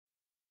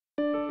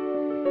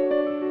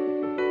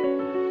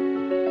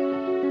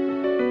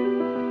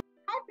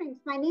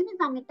My name is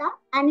Amita,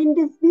 and in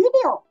this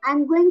video, I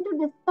am going to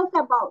discuss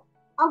about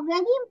a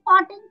very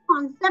important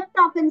concept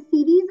of a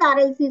series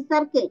RLC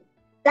circuit,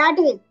 that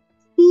is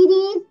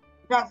series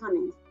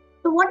resonance.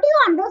 So, what do you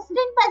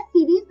understand by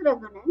series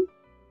resonance?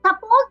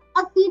 Suppose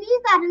a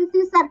series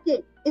RLC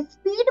circuit is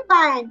fed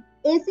by an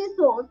AC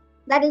source,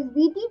 that is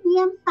Vt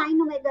Vm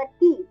sin omega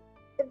t.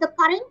 If the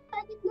current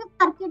in this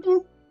circuit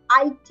is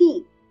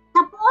IT,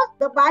 suppose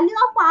the value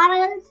of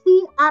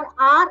RLC are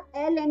R,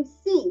 L and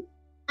C,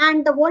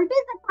 and the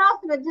voltage across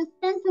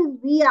resistance is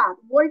VR,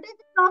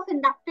 voltage across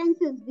inductance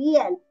is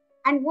VL,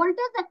 and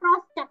voltage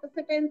across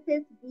capacitance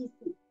is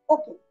VC.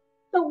 Okay,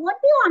 so what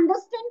do you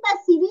understand by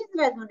series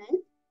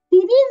resonance?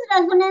 Series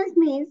resonance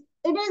means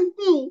it is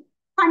the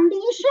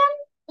condition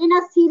in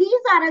a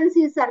series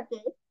RLC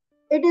circuit.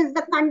 It is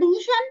the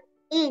condition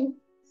in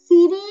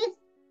series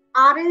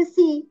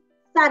RLC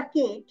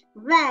circuit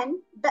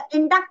when the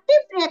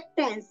inductive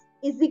reactance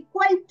is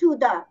equal to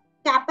the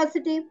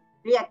capacitive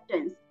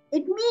reactance.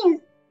 It means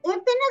if in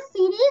a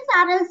series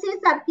RLC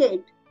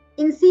circuit,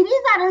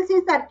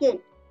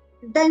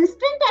 the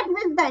instant at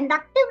which the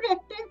inductive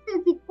reactance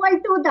is equal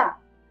to the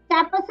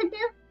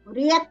capacitive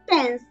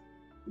reactance,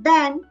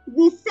 then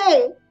we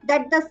say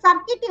that the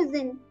circuit is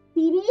in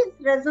series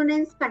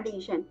resonance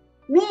condition.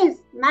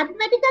 Means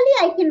mathematically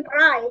I can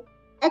write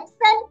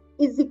XL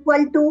is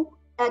equal to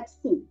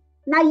XC.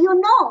 Now you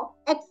know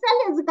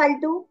XL is equal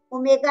to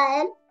omega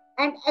L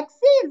and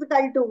XC is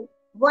equal to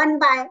 1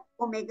 by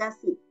omega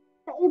C.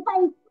 So if I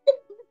put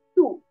these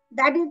two,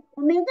 that is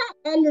omega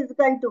L is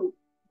equal to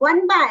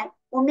 1 by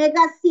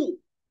omega C.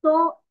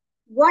 So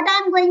what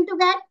I am going to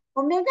get?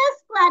 Omega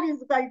square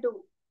is equal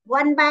to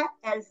 1 by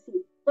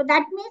LC. So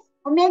that means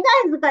omega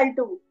is equal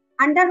to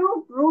under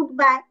root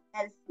by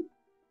LC.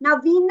 Now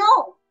we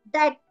know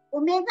that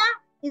omega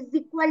is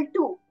equal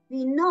to,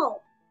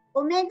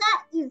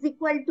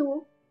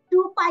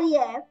 2 pi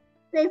f.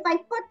 So if I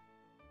put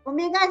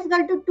omega is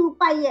equal to 2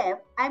 pi f,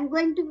 I am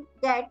going to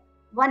get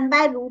 1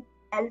 by root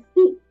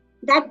LC.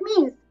 That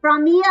means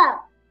from here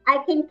I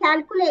can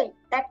calculate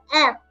that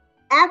f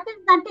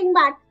is nothing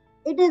but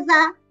it is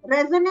a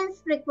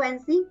resonance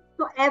frequency.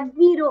 So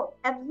F0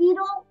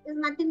 is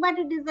nothing but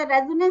it is a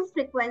resonance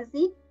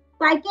frequency.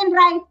 So I can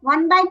write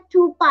 1 by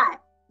 2 pi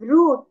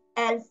root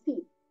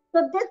LC.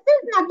 So this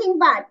is nothing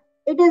but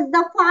it is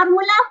the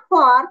formula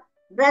for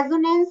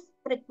resonance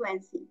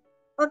frequency.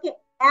 Okay,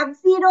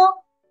 F0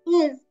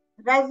 is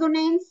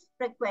resonance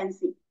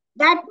frequency.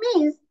 That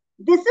means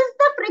this is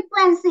the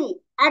frequency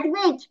at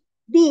which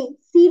the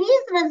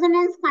series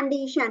resonance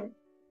condition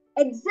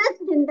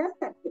exists in the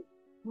circuit.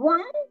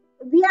 Why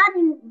we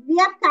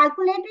have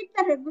calculated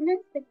the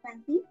resonance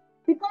frequency?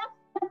 Because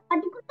the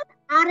particular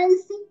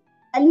RLC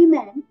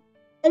element,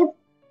 if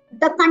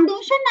the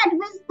condition at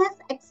which this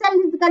XL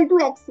is equal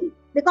to XC,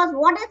 because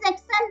what is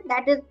XL?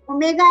 That is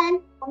omega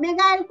L.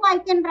 Omega L ko I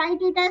can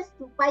write it as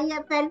 2 pi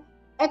FL.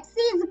 XC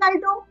is equal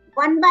to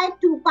 1 by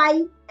 2 pi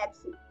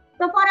FC.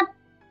 So for a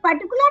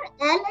particular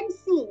L and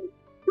C,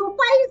 2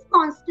 pi is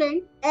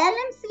constant. L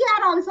and C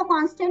are also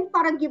constant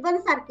for a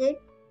given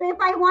circuit. So if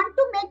I want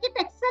to make it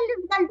XL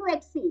is equal to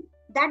XC,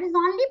 that is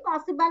only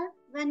possible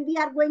when we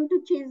are going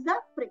to change the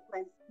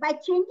frequency. By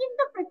changing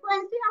the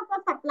frequency of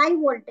a supply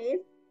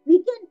voltage,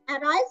 we can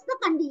arise the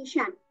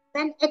condition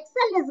when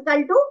XL is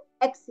equal to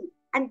XC.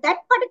 And that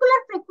particular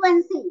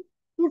frequency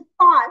is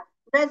called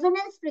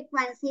resonance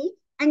frequency.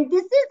 And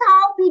this is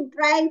how we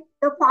derive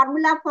the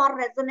formula for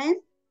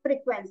resonance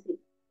frequency.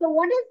 So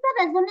what is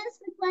the resonance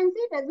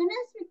frequency?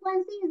 Resonance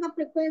frequency is a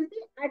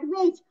frequency at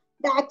which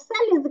the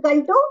XL is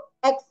equal to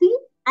XC.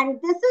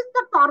 And this is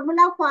the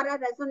formula for a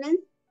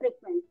resonance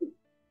frequency.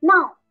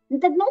 Now,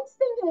 the next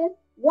thing is,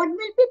 what will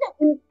be the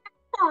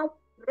impact of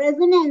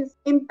resonance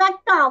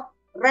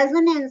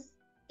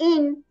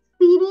in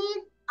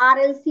series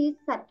RLC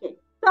circuit?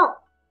 So,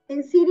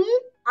 in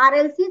series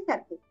RLC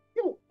circuit,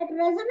 see, at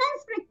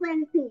resonance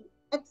frequency,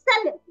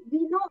 XL,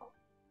 we know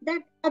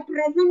that at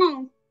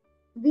resonance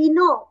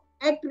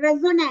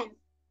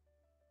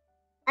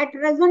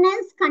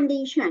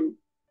condition,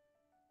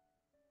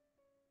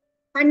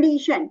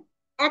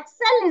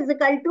 XL is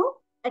equal to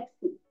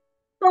XC.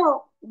 So,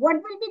 what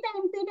will be the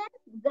impedance?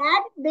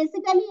 That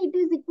basically it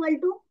is equal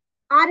to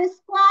R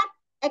square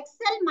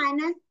XL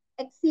minus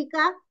XC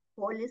ka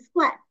whole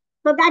square.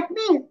 So, that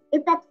means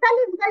if XL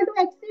is equal to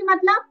XC,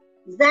 matlab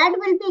Z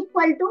will be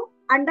equal to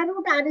under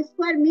root R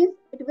square, means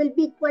it will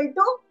be equal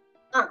to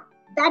R.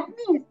 That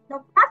means the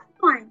first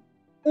point,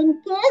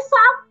 in case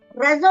of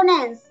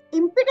resonance,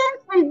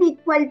 impedance will be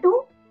equal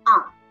to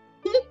R.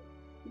 Okay?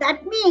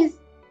 That means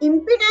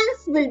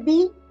impedance will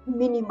be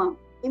minimum.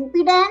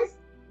 Impedance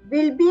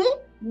will be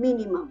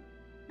minimum.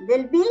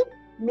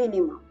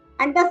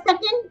 And the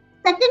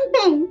second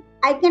thing,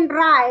 I can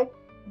write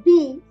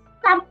the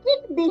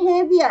circuit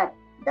behavior.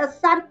 The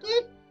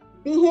circuit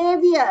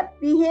behavior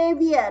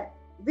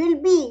will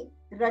be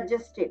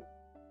resistive.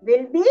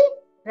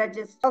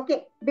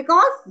 Okay,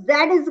 because Z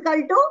is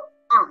equal to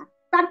R.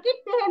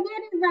 Circuit behavior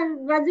is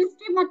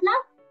resistive,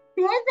 matlab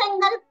phase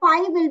angle phi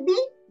will be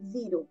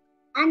 0.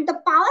 And the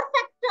power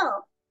factor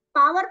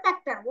power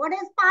factor. What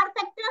is power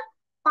factor?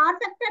 Power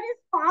factor is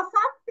cos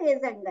of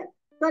phase angle.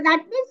 So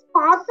that means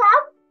cos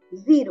of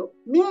 0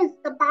 means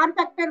the power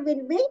factor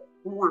will be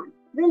 1.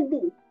 Will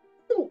be.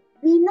 See,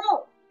 we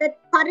know that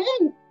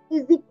current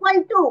is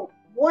equal to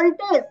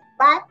voltage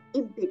by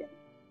impedance.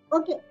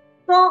 Okay.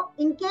 So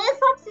in case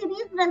of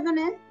series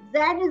resonance, Z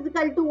is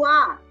equal to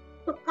R.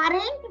 So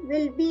current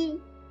will be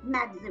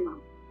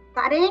maximum.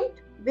 Current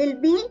will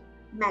be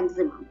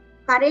maximum.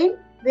 Current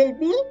will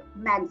be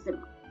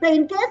maximum. So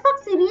in case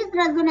of series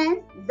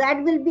resonance,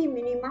 Z will be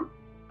minimum.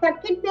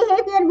 Circuit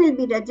behavior will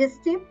be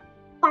resistive.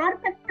 Power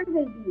factor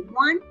will be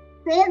 1.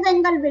 Phase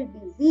angle will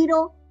be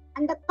 0.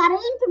 And the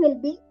current will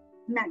be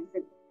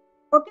maximum.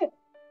 Okay.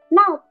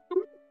 Now,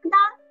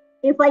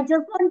 if I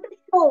just want to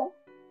show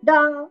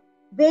the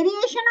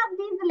variation of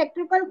these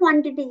electrical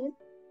quantities,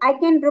 I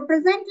can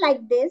represent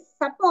like this.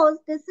 Suppose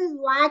this is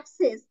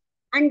y-axis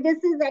and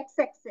this is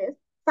x-axis.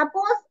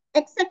 Suppose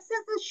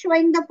x-axis is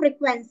showing the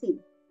frequency.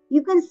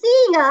 You can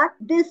see here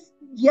this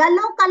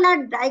yellow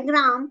colored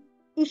diagram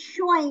is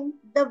showing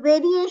the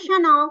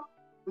variation of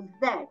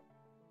Z.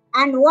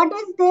 And what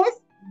is this?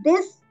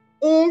 This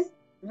is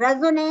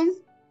resonance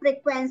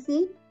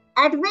frequency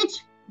at which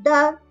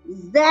the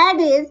Z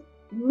is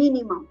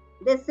minimum.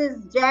 This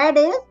is Z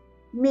is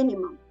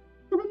minimum.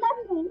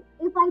 Similarly,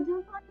 if I just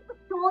want to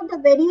show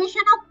the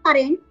variation of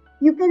current,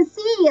 you can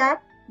see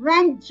here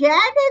when Z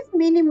is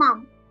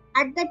minimum,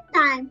 at that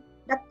time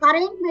the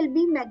current will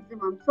be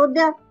maximum. So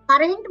the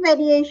current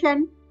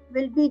variation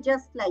will be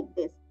just like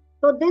this.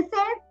 So this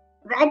is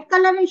red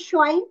color is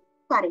showing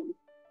current.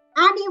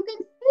 And you can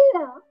see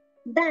here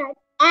that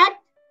at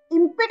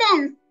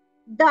impedance,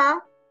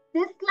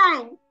 this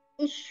line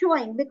is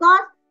showing,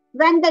 because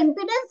when the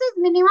impedance is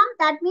minimum,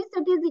 that means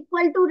it is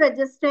equal to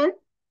resistance.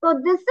 So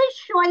this is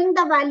showing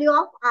the value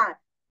of R.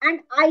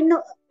 And I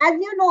know, as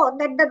you know,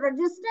 that the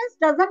resistance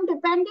doesn't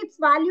depend its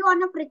value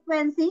on a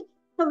frequency.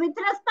 So with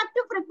respect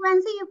to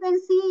frequency, you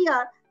can see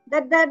here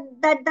that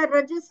the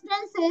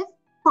resistance is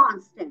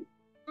constant.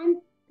 And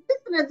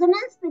this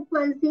resonance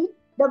frequency,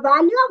 the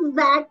value of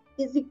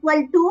Z is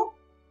equal to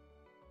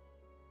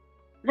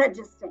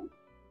resistance.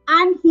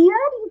 And here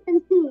you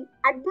can see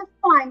at this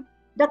point,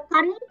 the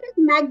current is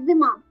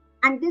maximum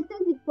and this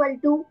is equal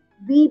to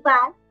V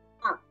by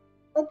R.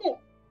 Okay.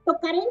 So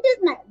current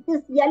is,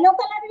 this yellow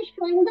color is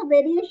showing the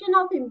variation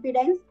of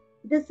impedance.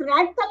 This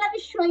red color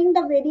is showing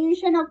the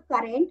variation of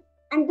current.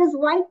 And this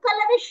white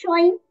color is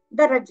showing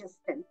the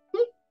resistance.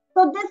 See?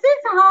 So this is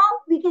how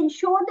we can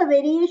show the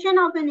variation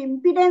of an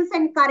impedance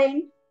and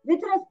current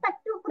with respect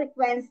to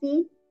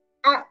frequency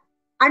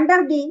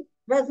under the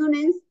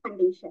resonance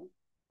condition.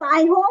 So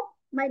I hope,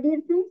 my dear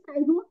friends, I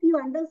hope you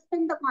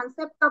understand the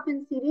concept of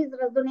a series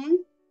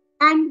resonance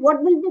and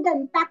what will be the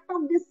impact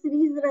of this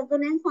series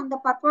resonance on the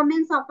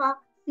performance of a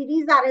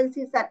series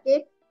RLC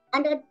circuit.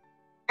 And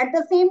at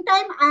the same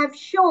time, I have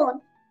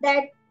shown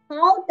that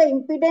how the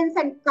impedance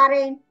and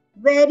current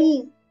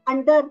varies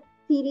under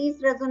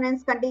series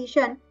resonance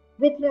condition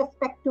with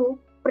respect to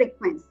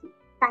frequency.